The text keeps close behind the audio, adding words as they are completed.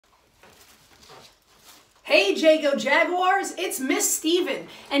Hey Jago Jaguars, it's Miss Steven,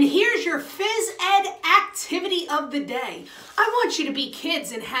 and here's your phys ed activity of the day. I want you to be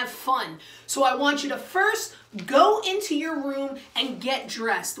kids and have fun. So I want you to first go into your room and get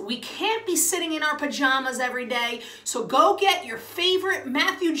dressed. We can't be sitting in our pajamas every day, so go get your favorite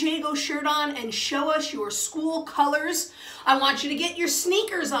Matthew Jago shirt on and show us your school colors. I want you to get your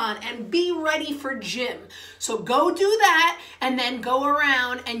sneakers on and be ready for gym. So go do that and then go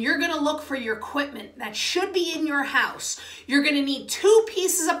around and you're gonna look for your equipment that should be in your house. You're gonna need 2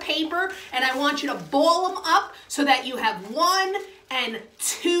 pieces of paper and I want you to ball them up so that you have 1 and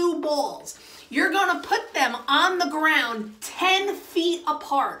 2 balls. You're gonna put them on the ground 10 feet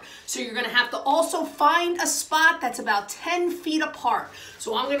apart. So you're gonna have to also find a spot that's about 10 feet apart.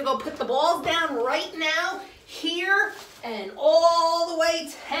 So I'm gonna go put the balls down right now, here and all the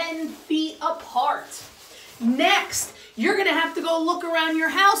way 10 feet apart. Next, you're gonna have to go look around your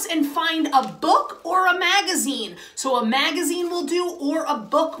house and find a book or a magazine. So a magazine will do or a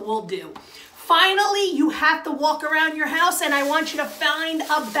book will do. Finally, you have to walk around your house and I want you to find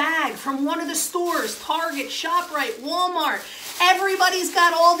a bag from one of the stores, Target, ShopRite, Walmart. Everybody's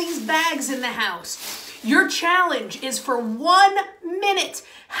got all these bags in the house. Your challenge is for 1 minute.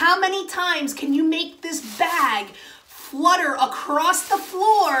 How many times can you make this bag flutter across the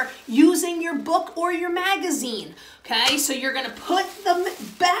floor using your book or your magazine? Okay, so you're gonna put the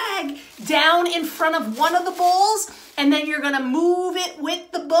bag down in front of one of the balls and then you're gonna move it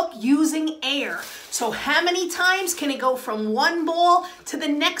with the book using air. So how many times can it go from one ball to the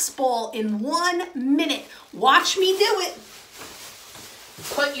next ball in 1 minute? Watch me do it.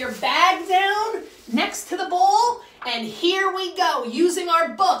 Put your bag down next to the ball and here we go, using our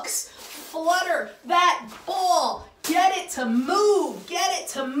books. Flutter that ball. Get it to move,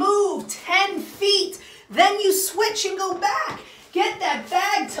 10 feet. Then you switch and go back. Get that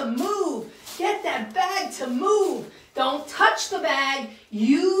bag to move, Don't touch the bag,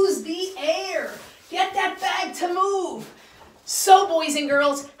 use the air. Get that bag to move. So boys and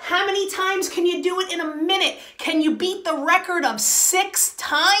girls, how many times can you do it in a minute? Can you beat the record of 6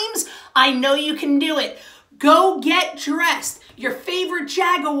 times? I know you can do it. Go get dressed. Your favorite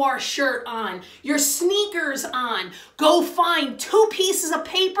Jaguar shirt on, your sneakers on. Go find 2 pieces of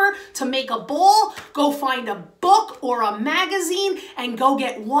paper to make a ball. Go find a book or a magazine and go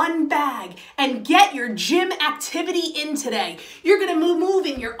get 1 bag and get your gym activity in today. You're gonna be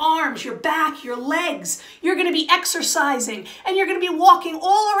moving your arms, your back, your legs. You're gonna be exercising and you're gonna be walking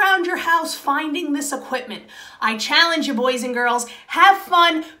all around your house finding this equipment. I challenge you, boys and girls, have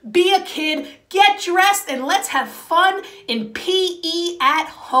fun, be a kid, get dressed, and let's have fun in PE at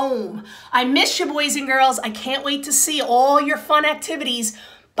home. I miss you, boys and girls. I can't wait to see all your fun activities.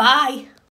 Bye.